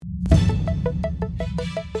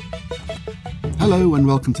Hello and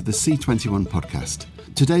welcome to the C21 podcast.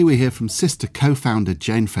 Today we hear from Sister co-founder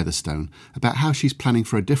Jane Featherstone about how she's planning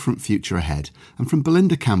for a different future ahead, and from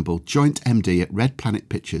Belinda Campbell, Joint MD at Red Planet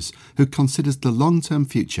Pictures, who considers the long-term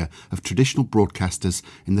future of traditional broadcasters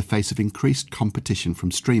in the face of increased competition from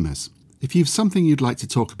streamers. If you've something you'd like to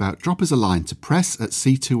talk about, drop us a line to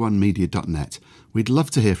press@c21media.net. We'd love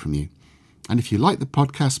to hear from you. And if you like the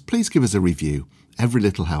podcast, please give us a review. Every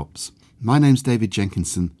little helps. My name's David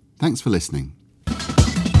Jenkinson. Thanks for listening.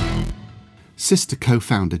 Sister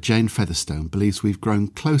co-founder Jane Featherstone believes we've grown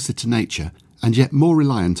closer to nature and yet more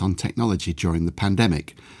reliant on technology during the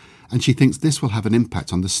pandemic, and she thinks this will have an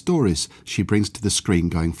impact on the stories she brings to the screen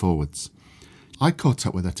going forwards. I caught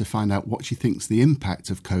up with her to find out what she thinks the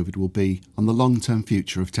impact of COVID will be on the long-term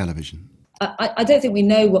future of television. I don't think we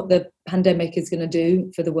know what the pandemic is going to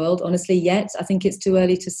do for the world, honestly, yet. I think it's too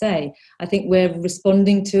early to say. I think we're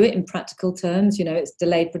responding to it in practical terms. You know, it's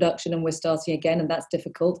delayed production and we're starting again, and that's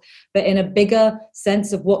difficult. But in a bigger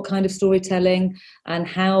sense of what kind of storytelling and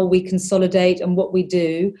how we consolidate and what we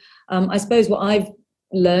do, I suppose what I've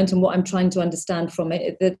learned and what I'm trying to understand from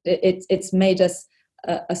it, that it's made us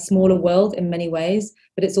a smaller world in many ways,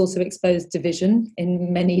 but it's also exposed division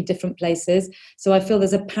in many different places. So I feel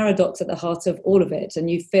there's a paradox at the heart of all of it. And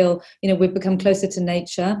you feel, you know, we've become closer to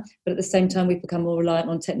nature, but at the same time, we've become more reliant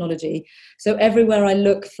on technology. So everywhere I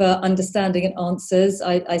look for understanding and answers,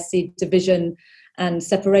 I see division and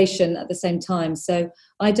separation at the same time. So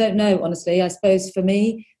I don't know, honestly. I suppose for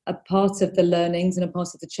me, a part of the learnings and a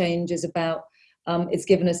part of the change is about it's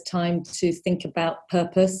given us time to think about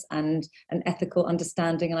purpose and an ethical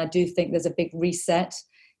understanding. And I do think there's a big reset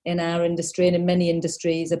in our industry and in many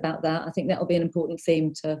industries about that. I think that will be an important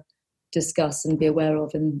theme to discuss and be aware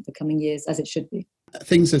of in the coming years, as it should be.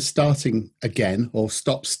 Things are starting again, or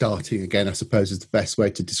stop starting again, I suppose is the best way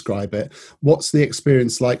to describe it. What's the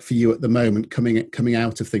experience like for you at the moment, coming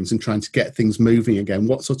out of things and trying to get things moving again?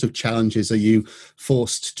 What sort of challenges are you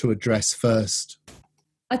forced to address first?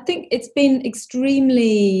 I think it's been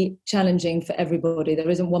extremely challenging for everybody. There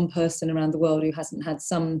isn't one person around the world who hasn't had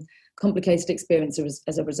some complicated experience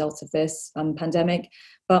as a result of this pandemic.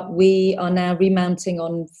 But we are now remounting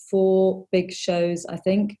on 4 big shows, I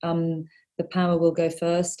think. The Power will go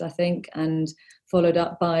first, I think, and followed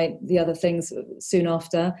up by the other things soon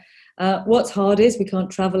after. What's hard is we can't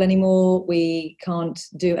travel anymore. We can't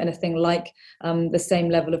do anything like the same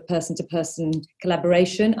level of person-to-person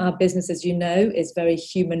collaboration. Our business, as you know, is very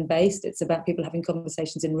human-based. It's about people having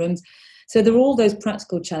conversations in rooms. So there are all those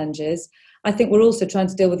practical challenges. I think we're also trying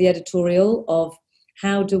to deal with the editorial of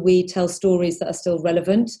how do we tell stories that are still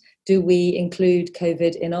relevant? Do we include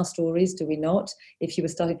COVID in our stories? Do we not? If you were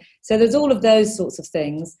starting. So there's all of those sorts of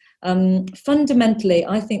things. Fundamentally,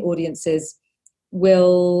 I think audiences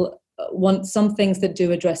will want some things that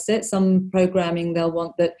do address it, some programming they'll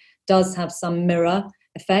want that does have some mirror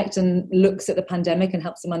effect and looks at the pandemic and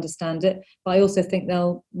helps them understand it. But I also think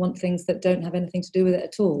they'll want things that don't have anything to do with it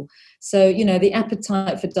at all. So, you know, the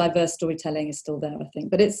appetite for diverse storytelling is still there, I think.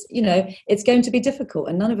 But it's, you know, it's going to be difficult,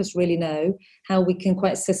 and none of us really know how we can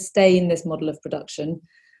quite sustain this model of production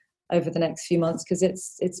over the next few months, because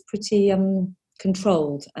it's pretty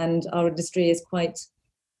controlled, and our industry is quite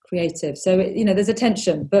creative. So, you know, there's a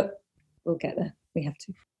tension, but we'll get there. We have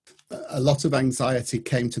to. A lot of anxiety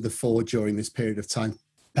came to the fore during this period of time,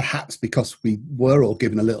 perhaps because we were all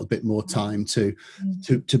given a little bit more time to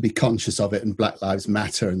be conscious of it, and Black Lives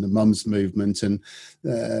Matter and the mums movement, and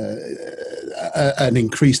an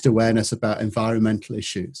increased awareness about environmental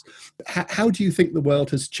issues. How do you think the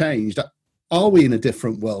world has changed? Are we in a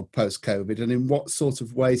different world post-COVID? And in what sort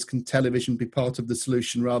of ways can television be part of the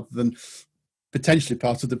solution rather than potentially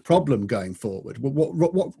part of the problem going forward?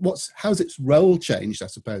 How's its role changed, I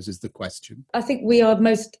suppose, is the question. I think we are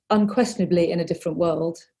most unquestionably in a different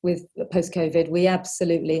world with post-COVID. We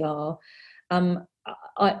absolutely are.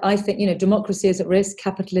 I think, you know, democracy is at risk,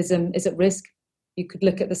 capitalism is at risk. You could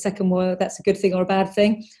look at the Second World, that's a good thing or a bad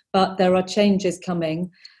thing, but there are changes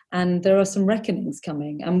coming and there are some reckonings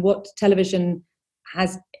coming. And what television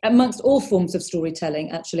has, amongst all forms of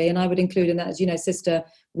storytelling, actually, and I would include in that, as you know, Sister,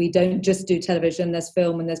 we don't just do television, there's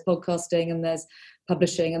film and there's podcasting and there's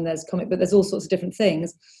publishing and there's comic, but there's all sorts of different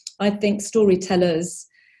things. I think storytellers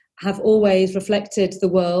have always reflected the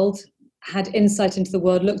world, had insight into the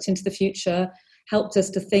world, looked into the future, helped us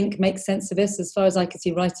to think, make sense of this. As far as I can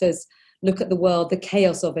see, writers look at the world, the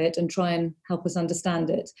chaos of it, and try and help us understand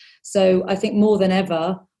it. So I think more than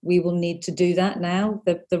ever, we will need to do that now.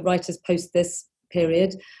 The writers post this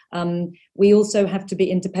period. We also have to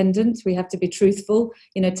be independent. We have to be truthful.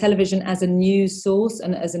 Television as a news source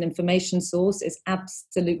and as an information source is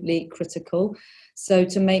absolutely critical. So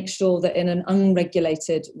to make sure that in an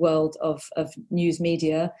unregulated world of news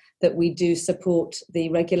media, that we do support the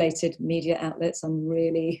regulated media outlets. I'm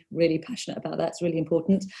really, really passionate about that. It's really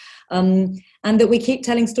important. And that we keep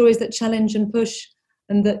telling stories that challenge and push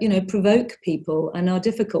and that, provoke people and are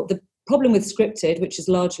difficult. The problem with scripted, which is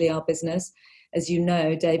largely our business, as you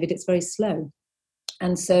know, David, it's very slow.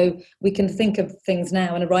 And so we can think of things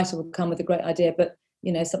now and a writer will come with a great idea, but,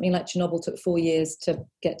 something like Chernobyl took 4 years to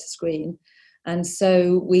get to screen. And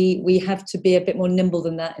so we have to be a bit more nimble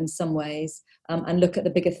than that in some ways, and look at the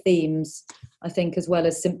bigger themes, I think, as well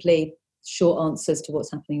as simply short answers to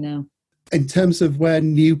what's happening now. In terms of where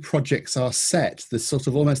new projects are set, the sort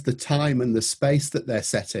of almost the time and the space that they're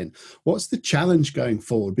set in, what's the challenge going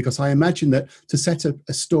forward? Because I imagine that to set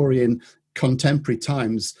a story in contemporary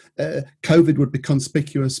times, COVID would be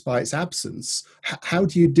conspicuous by its absence. How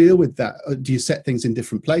do you deal with that? Do you set things in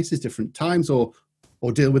different places, different times, or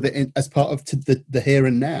deal with it as part of the here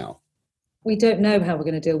and now? We don't know how we're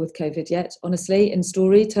going to deal with COVID yet, honestly, in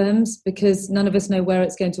story terms, because none of us know where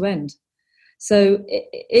it's going to end. So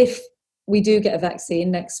if we do get a vaccine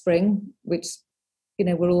next spring, which,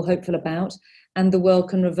 we're all hopeful about, and the world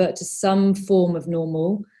can revert to some form of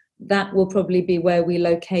normal, that will probably be where we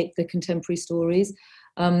locate the contemporary stories.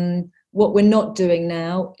 What we're not doing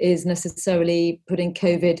now is necessarily putting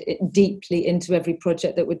COVID deeply into every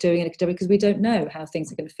project that we're doing in academic, because we don't know how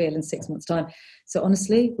things are going to feel in 6 months' time. So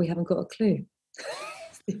honestly, we haven't got a clue.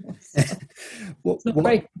 It's not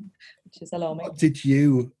great, which is alarming.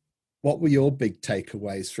 What were your big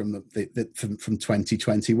takeaways from from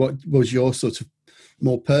 2020? What was your sort of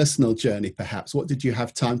more personal journey, perhaps? What did you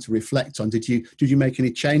have time to reflect on? Did you make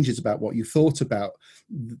any changes about what you thought about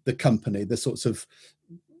the company, the sorts of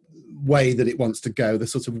way that it wants to go, the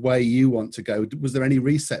sort of way you want to go? Was there any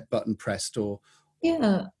reset button pressed? Or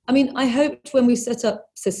Yeah, I mean, I hoped when we set up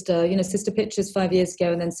Sister, Sister Pictures 5 years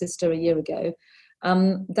ago and then Sister a year ago,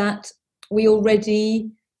 that we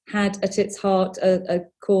already had at its heart a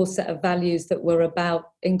core set of values that were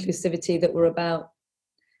about inclusivity, that were about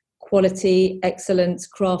quality, excellence,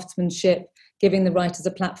 craftsmanship, giving the writers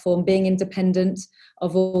a platform, being independent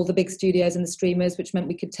of all the big studios and the streamers, which meant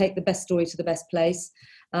we could take the best story to the best place.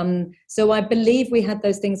 So I believe we had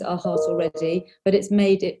those things at our heart already, but it's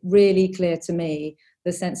made it really clear to me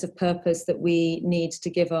the sense of purpose that we need to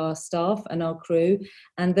give our staff and our crew,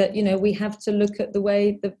 and that, we have to look at the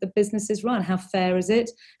way that the business is run. How fair is it?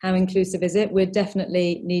 How inclusive is it? We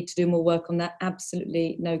definitely need to do more work on that,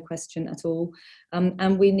 absolutely no question at all.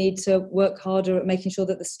 And we need to work harder at making sure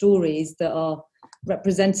that the stories that are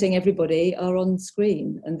representing everybody are on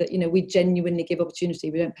screen, and that, we genuinely give opportunity.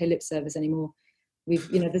 We don't pay lip service anymore.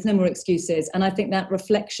 There's no more excuses. And I think that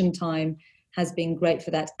reflection time has been great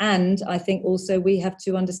for that. And I think also we have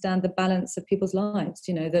to understand the balance of people's lives,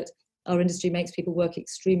 that our industry makes people work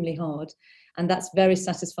extremely hard. And that's very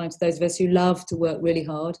satisfying to those of us who love to work really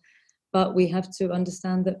hard. But we have to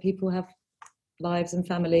understand that people have lives and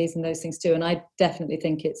families and those things too. And I definitely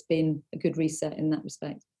think it's been a good reset in that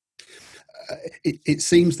respect. It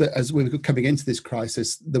seems that as we were coming into this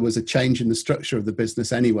crisis, there was a change in the structure of the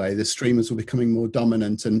business anyway. The streamers were becoming more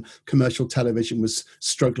dominant and commercial television was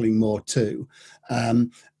struggling more too.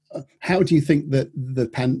 How do you think that the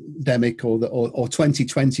pandemic or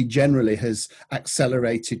 2020 generally has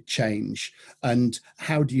accelerated change? And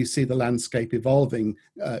how do you see the landscape evolving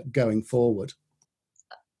going forward?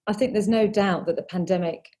 I think there's no doubt that the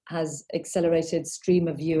pandemic has accelerated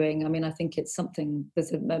streamer viewing. I mean, I think it's something,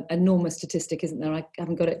 there's an enormous statistic, isn't there? I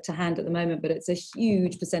haven't got it to hand at the moment, but it's a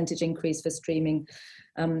huge percentage increase for streaming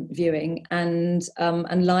viewing, and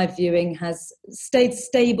live viewing has stayed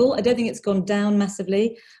stable. I don't think it's gone down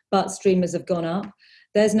massively, but streamers have gone up.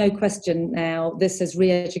 There's no question now, this has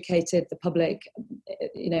re-educated the public,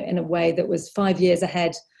 in a way that was 5 years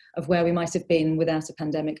ahead of where we might have been without a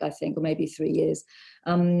pandemic, I think, or maybe 3 years.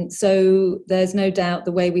 So there's no doubt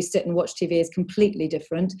the way we sit and watch TV is completely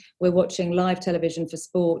different. We're watching live television for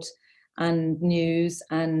sport and news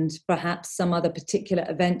and perhaps some other particular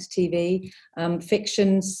event TV,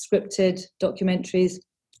 fiction, scripted, documentaries.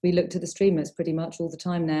 We look to the streamers pretty much all the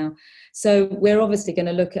time now. So we're obviously going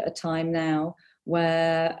to look at a time now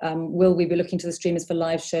where will we be looking to the streamers for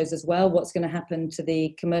live shows as well? What's going to happen to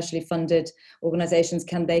the commercially funded organisations?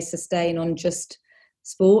 Can they sustain on just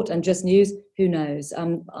sport and just news? Who knows?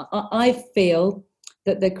 I feel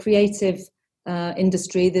that the creative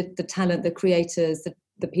industry, the talent, the creators,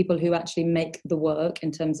 the people who actually make the work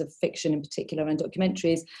in terms of fiction in particular and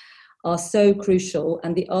documentaries, are so crucial,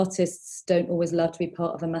 and the artists don't always love to be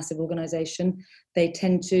part of a massive organisation.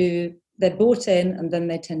 They're bought in, and then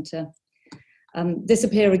they tend to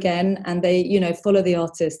disappear again, and they, follow the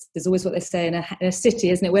artists. There's always what they say in a city,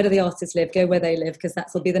 isn't it? Where do the artists live? Go where they live, because that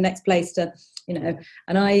will be the next place to,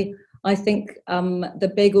 And I think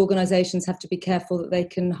the big organisations have to be careful that they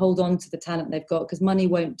can hold on to the talent they've got, because money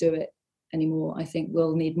won't do it anymore. I think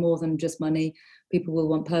we'll need more than just money. People will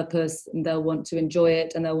want purpose, and they'll want to enjoy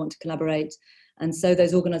it, and they'll want to collaborate. And so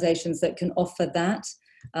those organisations that can offer that,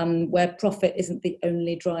 where profit isn't the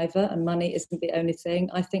only driver and money isn't the only thing,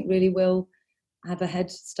 I think really will have a head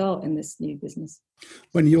start in this new business.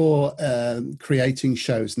 When you're creating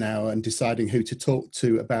shows now and deciding who to talk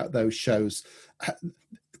to about those shows,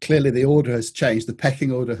 clearly the order has changed, the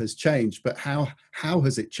pecking order has changed, but how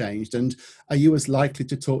has it changed? And are you as likely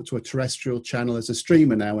to talk to a terrestrial channel as a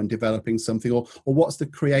streamer now and developing something, or what's the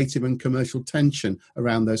creative and commercial tension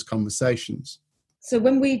around those conversations? So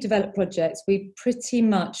when we develop projects, we pretty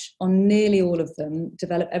much, on nearly all of them,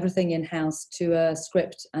 develop everything in-house to a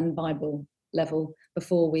script and Bible level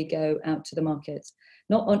before we go out to the market.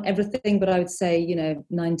 Not on everything, but I would say,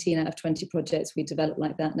 19 out of 20 projects we develop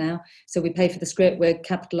like that now. So we pay for the script, we're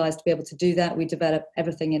capitalised to be able to do that. We develop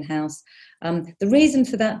everything in-house. The reason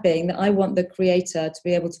for that being that I want the creator to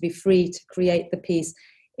be able to be free to create the piece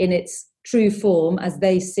in its true form as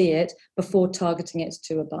they see it before targeting it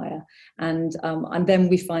to a buyer. And then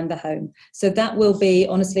we find the home. So that will be,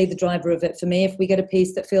 honestly, the driver of it for me. If we get a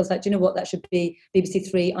piece that feels like, that should be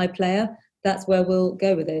BBC Three iPlayer, that's where we'll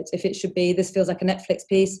go with it. If it should be, this feels like a Netflix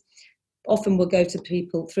piece, often we'll go to 3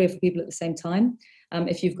 or 4 people at the same time,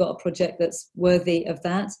 if you've got a project that's worthy of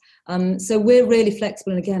that. So we're really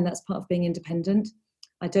flexible, and again, that's part of being independent.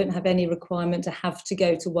 I don't have any requirement to have to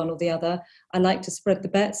go to one or the other. I like to spread the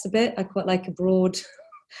bets a bit. I quite like a broad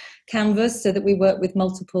canvas so that we work with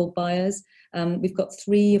multiple buyers. We've got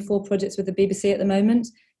 3 or 4 projects with the BBC at the moment.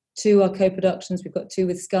 2 are co-productions. We've got 2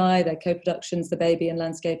 with Sky. They're co-productions, The Baby and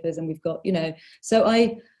Landscapers. And we've got, so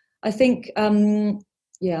I think, I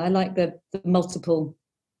like the multiple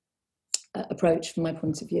approach from my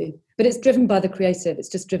point of view. But it's driven by the creative. It's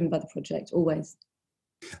just driven by the project, always.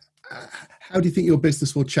 How do you think your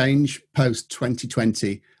business will change post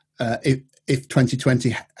 2020? If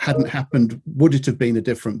 2020 hadn't happened, would it have been a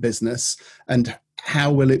different business? And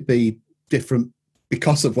how will it be different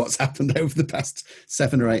because of what's happened over the past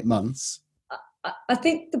 7 or 8 months? I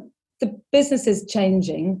think the business is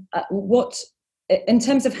changing. In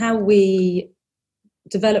terms of how we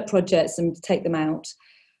develop projects and take them out,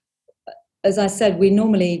 as I said, we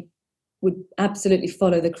normally would absolutely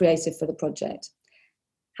follow the creative for the project.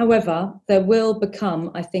 However, there will become,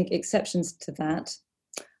 I think, exceptions to that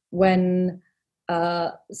when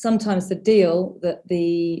sometimes the deal that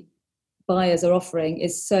the buyers are offering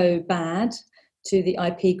is so bad to the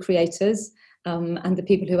IP creators and the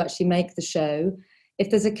people who actually make the show. If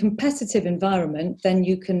there's a competitive environment, then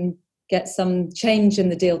you can get some change in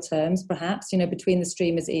the deal terms, perhaps, between the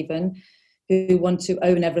streamers even, who want to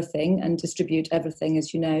own everything and distribute everything,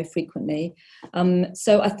 as you know, frequently.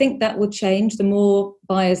 So I think that will change. The more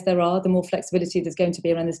buyers there are, the more flexibility there's going to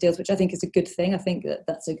be around these deals, which I think is a good thing. I think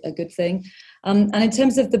that's a good thing. And in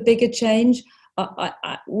terms of the bigger change,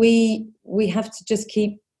 we have to just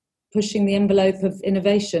keep pushing the envelope of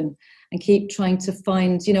innovation and keep trying to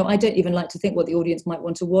find, I don't even like to think what the audience might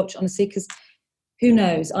want to watch, honestly, because who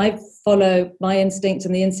knows? I follow my instinct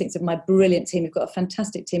and the instincts of my brilliant team. We've got a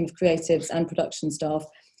fantastic team of creatives and production staff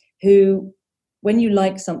who, when you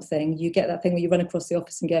like something, you get that thing where you run across the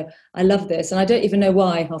office and go, I love this. And I don't even know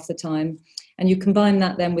why half the time. And you combine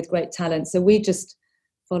that then with great talent. So we just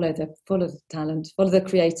follow the talent, follow the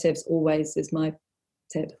creatives always is my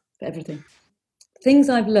tip for everything. Things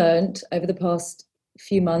I've learned over the past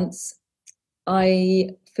few months, I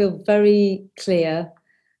feel very clear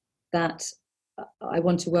that I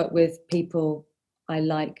want to work with people I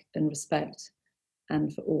like and respect,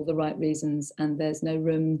 and for all the right reasons. And there's no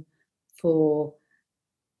room for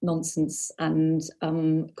nonsense and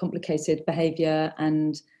complicated behaviour.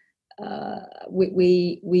 And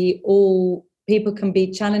people can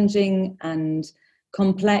be challenging and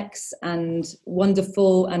complex and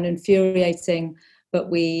wonderful and infuriating, but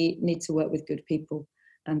we need to work with good people,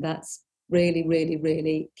 and that's really, really,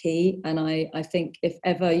 really key. And I think if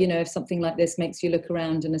ever, if something like this makes you look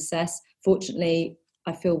around and assess, fortunately,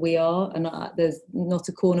 I feel we are, and there's not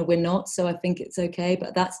a corner we're not, so I think it's okay,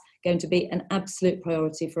 but that's going to be an absolute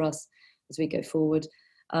priority for us as we go forward.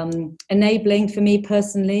 Enabling, for me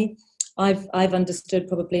personally, I've understood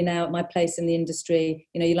probably now at my place in the industry,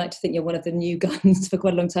 you like to think you're one of the new guns for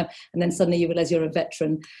quite a long time, and then suddenly you realise you're a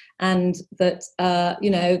veteran, and that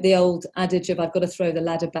the old adage of I've got to throw the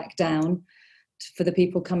ladder back down for the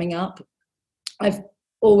people coming up. I've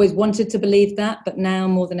always wanted to believe that, but now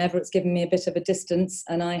more than ever, it's given me a bit of a distance,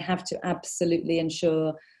 and I have to absolutely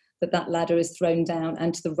ensure that ladder is thrown down,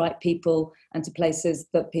 and to the right people and to places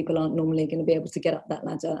that people aren't normally going to be able to get up that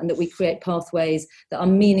ladder, and that we create pathways that are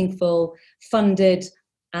meaningful, funded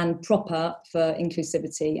and proper for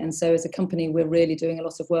inclusivity. And so as a company, we're really doing a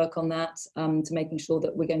lot of work on that, to making sure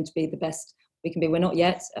that we're going to be the best we can be. We're not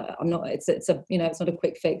yet. It's not a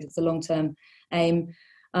quick fix. It's a long-term aim.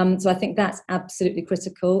 So I think that's absolutely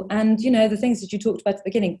critical. And, the things that you talked about at the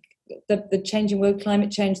beginning, the changing world,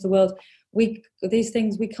 climate change, the world, these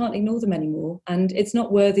things, we can't ignore them anymore. And it's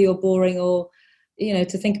not worthy or boring or,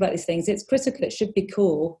 to think about these things. It's critical. It should be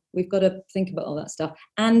core. We've got to think about all that stuff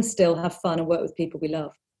and still have fun and work with people we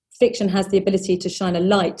love. Fiction has the ability to shine a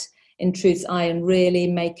light in truth's eye and really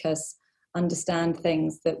make us understand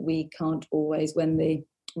things that we can't always when the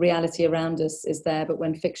reality around us is there, but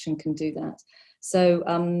when fiction can do that. So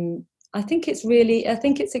I think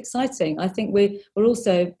it's exciting. I think we're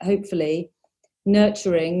also hopefully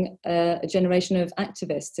nurturing a generation of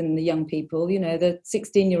activists in the young people. The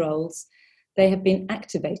 16-year-olds, they have been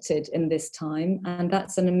activated in this time, and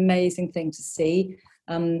that's an amazing thing to see.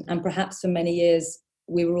 And perhaps for many years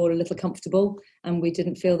we were all a little comfortable and we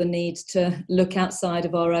didn't feel the need to look outside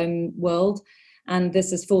of our own world. And this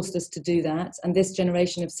has forced us to do that. And this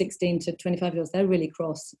generation of 16 to 25-year-olds, they're really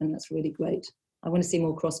cross, and that's really great. I want to see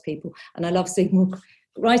more cross people. And I love seeing more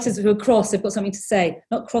writers who are cross, they've got something to say,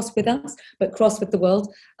 not cross with us, but cross with the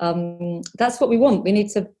world. That's what we want. We need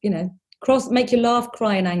to, cross, make you laugh,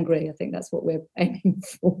 cry and angry. I think that's what we're aiming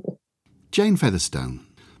for. Jane Featherstone.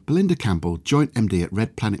 Belinda Campbell, Joint MD at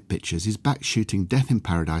Red Planet Pictures, is back shooting Death in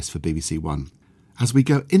Paradise for BBC One. As we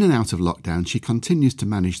go in and out of lockdown, she continues to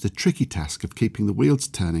manage the tricky task of keeping the wheels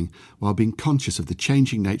turning while being conscious of the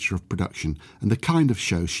changing nature of production and the kind of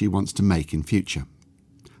shows she wants to make in future.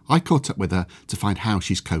 I caught up with her to find how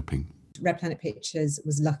she's coping. Red Planet Pictures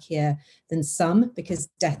was luckier than some because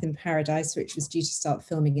Death in Paradise, which was due to start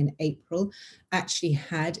filming in April, actually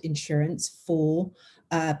had insurance for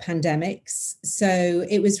pandemics. So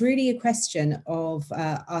it was really a question of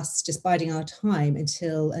us just biding our time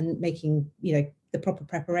and making, the proper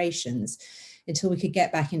preparations until we could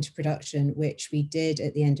get back into production, which we did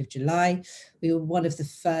at the end of July. We were one of the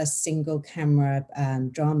first single camera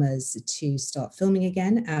dramas to start filming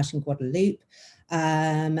again out in Guadeloupe.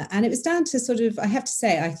 And it was down to I have to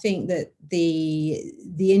say, I think that the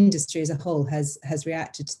industry as a whole has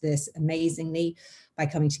reacted to this amazingly by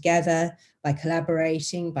coming together, by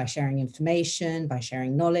collaborating, by sharing information, by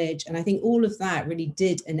sharing knowledge. And I think all of that really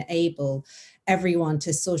did enable everyone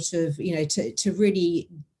to to really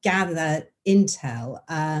gather intel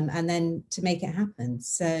and then to make it happen.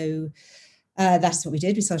 So that's what we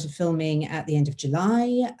did. We started filming at the end of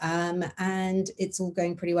July, and it's all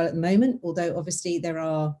going pretty well at the moment, although obviously there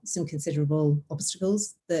are some considerable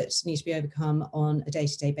obstacles that need to be overcome on a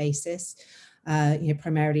day-to-day basis,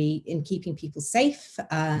 primarily in keeping people safe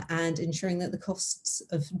and ensuring that the costs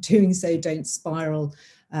of doing so don't spiral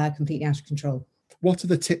completely out of control. What are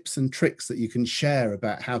the tips and tricks that you can share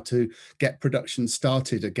about how to get production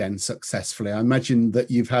started again successfully? I imagine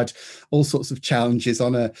that you've had all sorts of challenges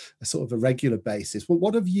on a sort of a regular basis. Well,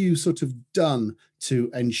 what have you sort of done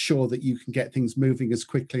to ensure that you can get things moving as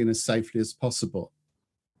quickly and as safely as possible?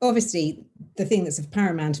 Obviously, the thing that's of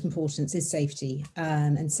paramount importance is safety.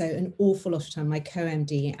 And so an awful lot of time, my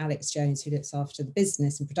co-MD, Alex Jones, who looks after the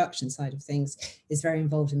business and production side of things, is very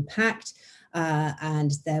involved in PACT.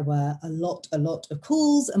 And there were a lot of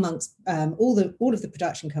calls amongst all of the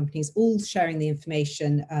production companies, all sharing the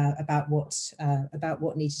information about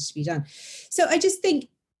what needed to be done. So I just think,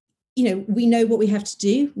 we know what we have to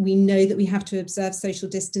do. We know that we have to observe social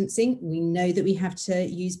distancing. We know that we have to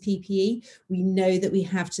use PPE. We know that we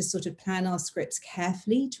have to sort of plan our scripts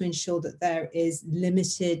carefully to ensure that there is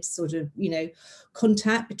limited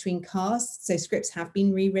contact between casts. So scripts have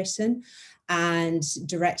been rewritten, and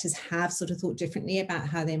directors have sort of thought differently about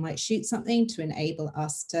how they might shoot something to enable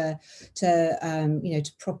us to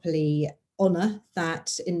properly honour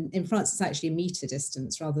that. In France, it's actually a metre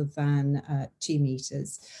distance rather than 2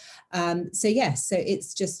 metres. So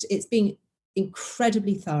it's been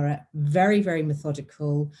incredibly thorough, very, very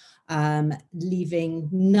methodical, leaving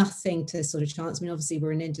nothing to sort of chance. I mean, obviously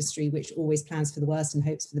we're an industry which always plans for the worst and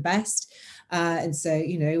hopes for the best. And so,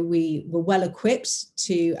 we were well equipped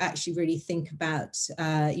to actually really think about,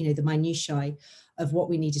 the minutiae of what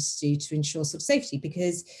we needed to do to ensure sort of safety,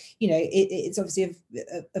 because, it's obviously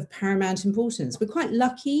of paramount importance. We're quite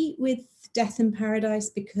lucky with Death in Paradise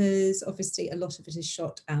because obviously a lot of it is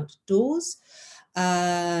shot outdoors,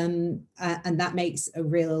 and that makes a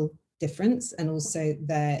real difference. And also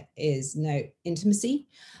there is no intimacy,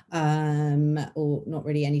 or not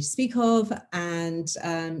really any to speak of, and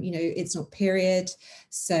it's not period.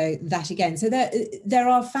 So that again, so there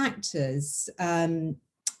are factors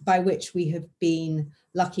by which we have been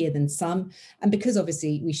luckier than some. And because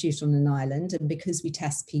obviously we shoot on an island, and because we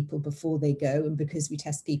test people before they go, and because we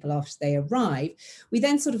test people after they arrive, we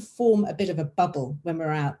then sort of form a bit of a bubble when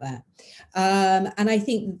we're out there. And I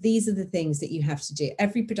think these are the things that you have to do.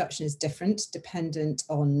 Every production is different, dependent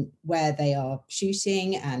on where they are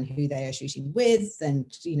shooting and who they are shooting with,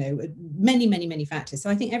 and many, many, many factors. So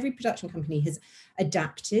I think every production company has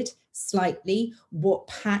adapted slightly what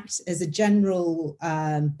PACT as a general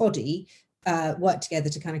body work together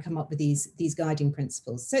to kind of come up with these guiding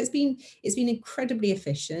principles. So it's been incredibly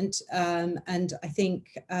efficient, and I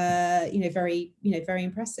think very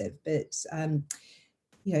impressive. But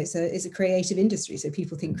it's a creative industry, so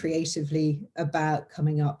people think creatively about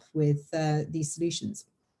coming up with these solutions.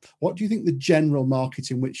 What do you think the general market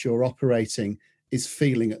in which you're operating is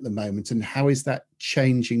feeling at the moment, and how is that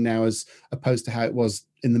changing now as opposed to how it was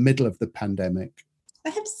in the middle of the pandemic? I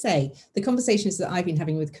have to say, the conversations that I've been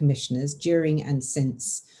having with commissioners during and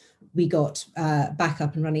since we got back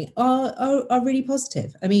up and running are really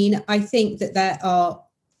positive. I mean, I think that there are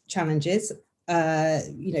challenges.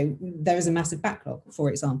 There is a massive backlog, for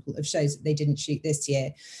example, of shows that they didn't shoot this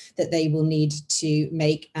year that they will need to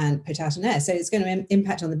make and put out on air. So it's going to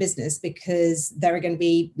impact on the business because there are going to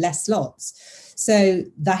be less slots. So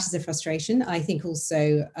that is a frustration. I think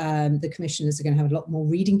also the commissioners are going to have a lot more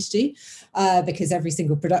reading to do because every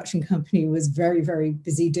single production company was very, very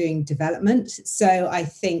busy doing development. So I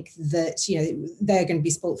think that, they're going to be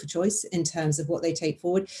spoilt for choice in terms of what they take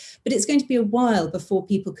forward. But it's going to be a while before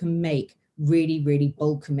people can make really, really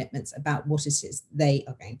bold commitments about what it is they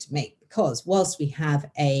are going to make. Because whilst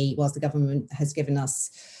the government has given us,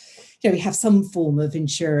 we have some form of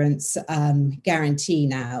insurance guarantee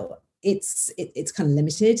now, it's kind of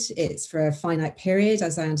limited. It's for a finite period,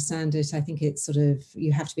 as I understand it. I think it's sort of,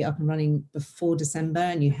 you have to be up and running before December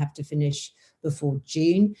and you have to finish before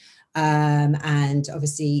June. And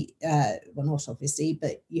obviously, well, not obviously,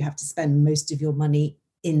 but you have to spend most of your money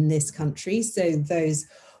in this country. So those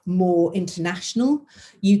more international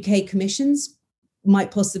UK commissions might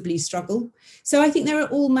possibly struggle. So I think there are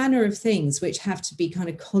all manner of things which have to be kind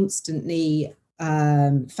of constantly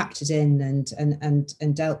factored in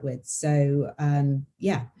and dealt with. So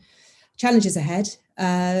challenges ahead,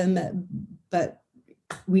 but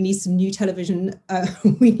we need some new television.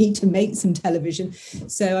 We need to make some television.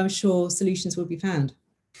 So I'm sure solutions will be found.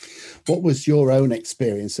 What was your own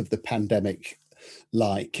experience of the pandemic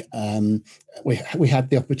like? We had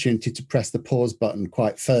the opportunity to press the pause button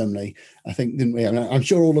quite firmly, I think, didn't we? I mean, I'm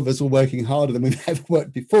sure all of us were working harder than we've ever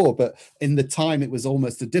worked before, but in the time it was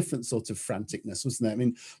almost a different sort of franticness, wasn't it? I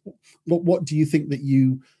mean, what do you think that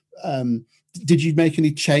you did you make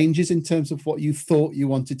any changes in terms of what you thought you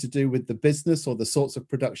wanted to do with the business or the sorts of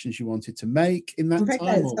productions you wanted to make in that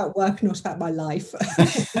time? It's about work, not about my life.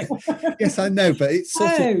 Yes, I know, but it's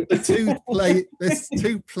sort of the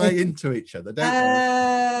two play into each other,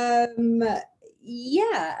 don't they?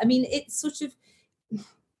 Yeah, I mean, it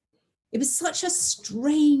was such a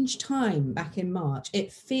strange time back in March.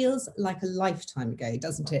 It feels like a lifetime ago,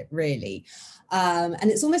 doesn't it, really? And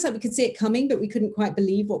it's almost like we could see it coming, but we couldn't quite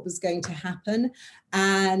believe what was going to happen.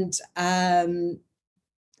 And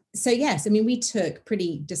so, yes, I mean, we took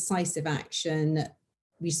pretty decisive action.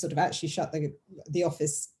 We sort of actually shut the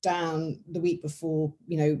office down the week before,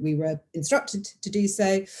 we were instructed to do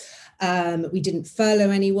so. We didn't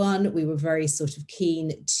furlough anyone. We were very sort of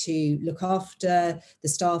keen to look after the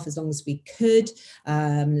staff as long as we could,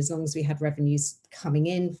 as long as we had revenues coming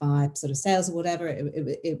in via sort of sales or whatever,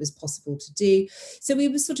 it was possible to do. So we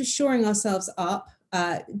were sort of shoring ourselves up,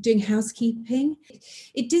 doing housekeeping.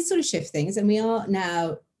 It did sort of shift things, and we are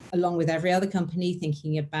now, along with every other company,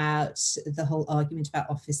 thinking about the whole argument about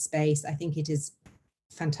office space. I think it is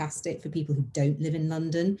fantastic for people who don't live in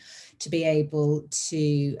London to be able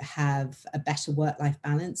to have a better work-life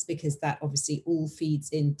balance, because that obviously all feeds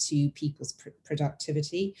into people's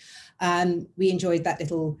productivity. We enjoyed that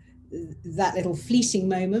little fleeting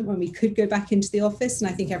moment when we could go back into the office, and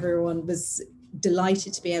I think everyone was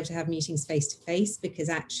delighted to be able to have meetings face to face, because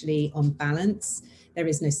actually, on balance, there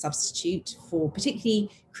is no substitute for, particularly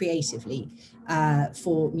creatively,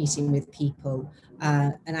 for meeting with people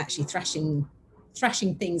and actually thrashing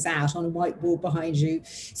thrashing things out on a whiteboard behind you.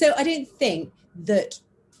 So I don't think that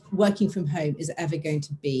working from home is ever going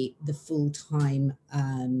to be the full-time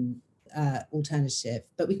alternative,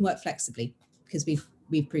 but we can work flexibly because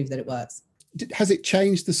we've proved that it works. Has it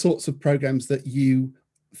changed the sorts of programs that you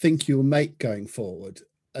think you'll make going forward?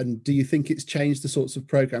 And do you think it's changed the sorts of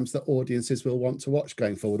programs that audiences will want to watch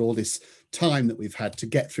going forward? All this time that we've had to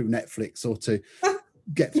get through Netflix or to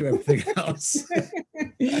get through everything else.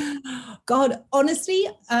 God, honestly,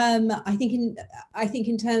 I think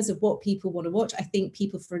in terms of what people want to watch, I think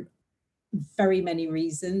people for very many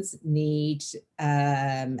reasons need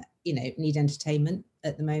entertainment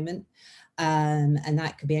at the moment, and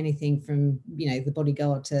that could be anything from The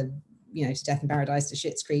Bodyguard to to Death in Paradise to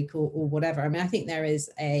Schitt's Creek or whatever. I mean, I think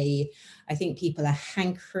people are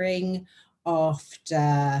hankering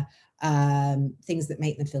after things that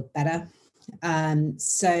make them feel better.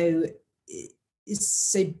 So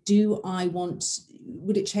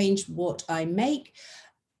would it change what I make?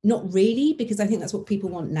 Not really, because I think that's what people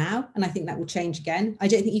want now. And I think that will change again. I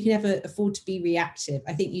don't think you can ever afford to be reactive.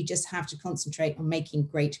 I think you just have to concentrate on making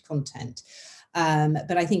great content.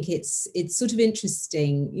 But I think it's sort of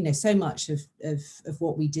interesting, so much of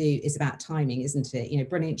what we do is about timing, isn't it?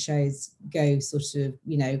 Brilliant shows go sort of,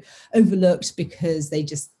 overlooked because they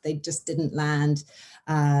just didn't land.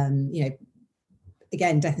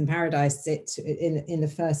 Again, Death in Paradise, in the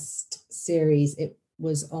first series, it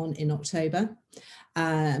was on in October,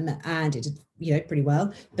 and it did, pretty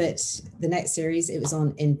well. But the next series, it was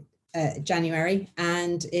on in January,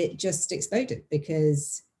 and it just exploded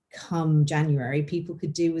because come January, people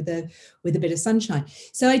could do with a bit of sunshine.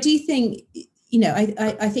 So I do think,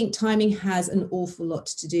 I think timing has an awful lot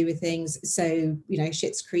to do with things. So,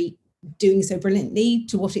 Schitt's Creek doing so brilliantly,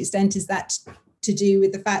 to what extent is that to do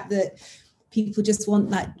with the fact that people just want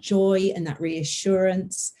that joy and that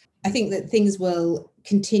reassurance? I think that things will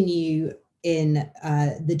continue in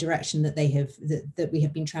the direction that that we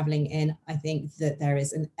have been traveling in. I think that there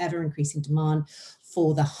is an ever increasing demand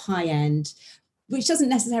for the high end, which doesn't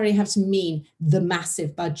necessarily have to mean the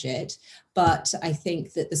massive budget, but I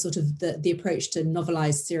think that the sort of the approach to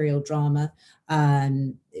novelized serial drama,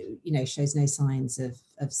 shows no signs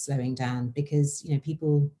of slowing down, because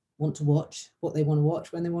people want to watch what they want to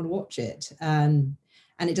watch when they want to watch it. And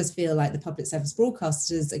it does feel like the public service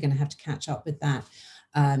broadcasters are going to have to catch up with that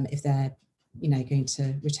if they're going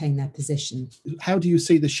to retain their position. How do you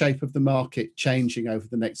see the shape of the market changing over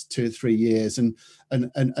the next 2 or 3 years? And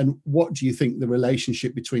what do you think the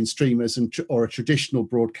relationship between streamers or a traditional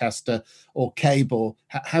broadcaster or cable,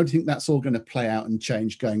 how do you think that's all going to play out and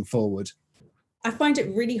change going forward? I find it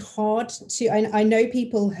really hard to, I know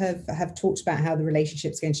people have talked about how the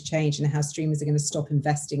relationship's going to change and how streamers are going to stop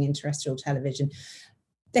investing in terrestrial television.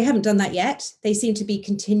 They haven't done that yet. They seem to be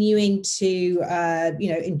continuing to,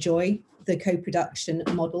 enjoy the co-production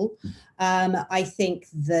model. I think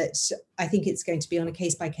it's going to be on a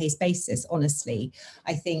case-by-case basis, honestly.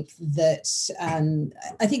 I think that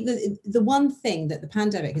the one thing that the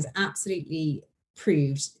pandemic has absolutely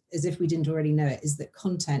proved, as if we didn't already know it, is that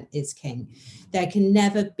content is king. There can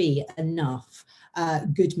never be enough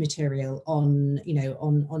good material on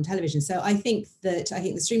television. So I think the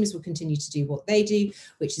streamers will continue to do what they do,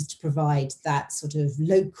 which is to provide that sort of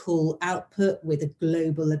local output with a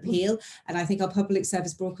global appeal. And I think our public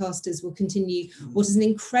service broadcasters will continue what is an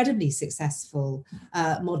incredibly successful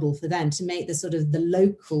model for them, to make the sort of the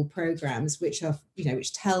local programs, which are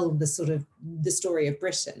which tell the sort of the story of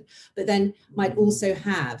Britain, but then might also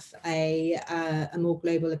have a more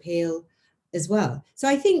global appeal as well. So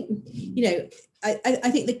I think I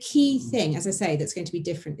think the key thing, as I say, that's going to be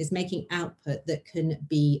different is making output that can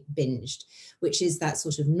be binged, which is that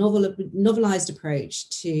sort of novelized approach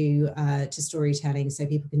to storytelling, so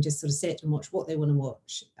people can just sort of sit and watch what they want to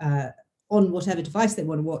watch on whatever device they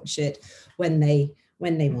want to watch it when they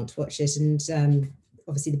want to watch it. And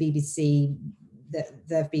obviously the BBC,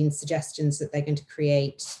 there have been suggestions that they're going to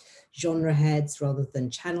create genre heads rather than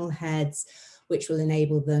channel heads, which will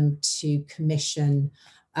enable them to commission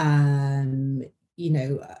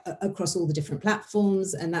across all the different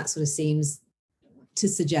platforms, and that sort of seems to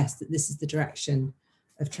suggest that this is the direction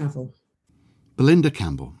of travel. Belinda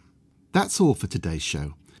Campbell, that's all for today's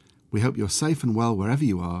show. We hope you're safe and well wherever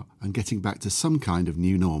you are and getting back to some kind of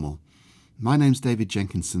new normal. My name's David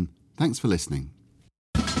Jenkinson. Thanks for listening.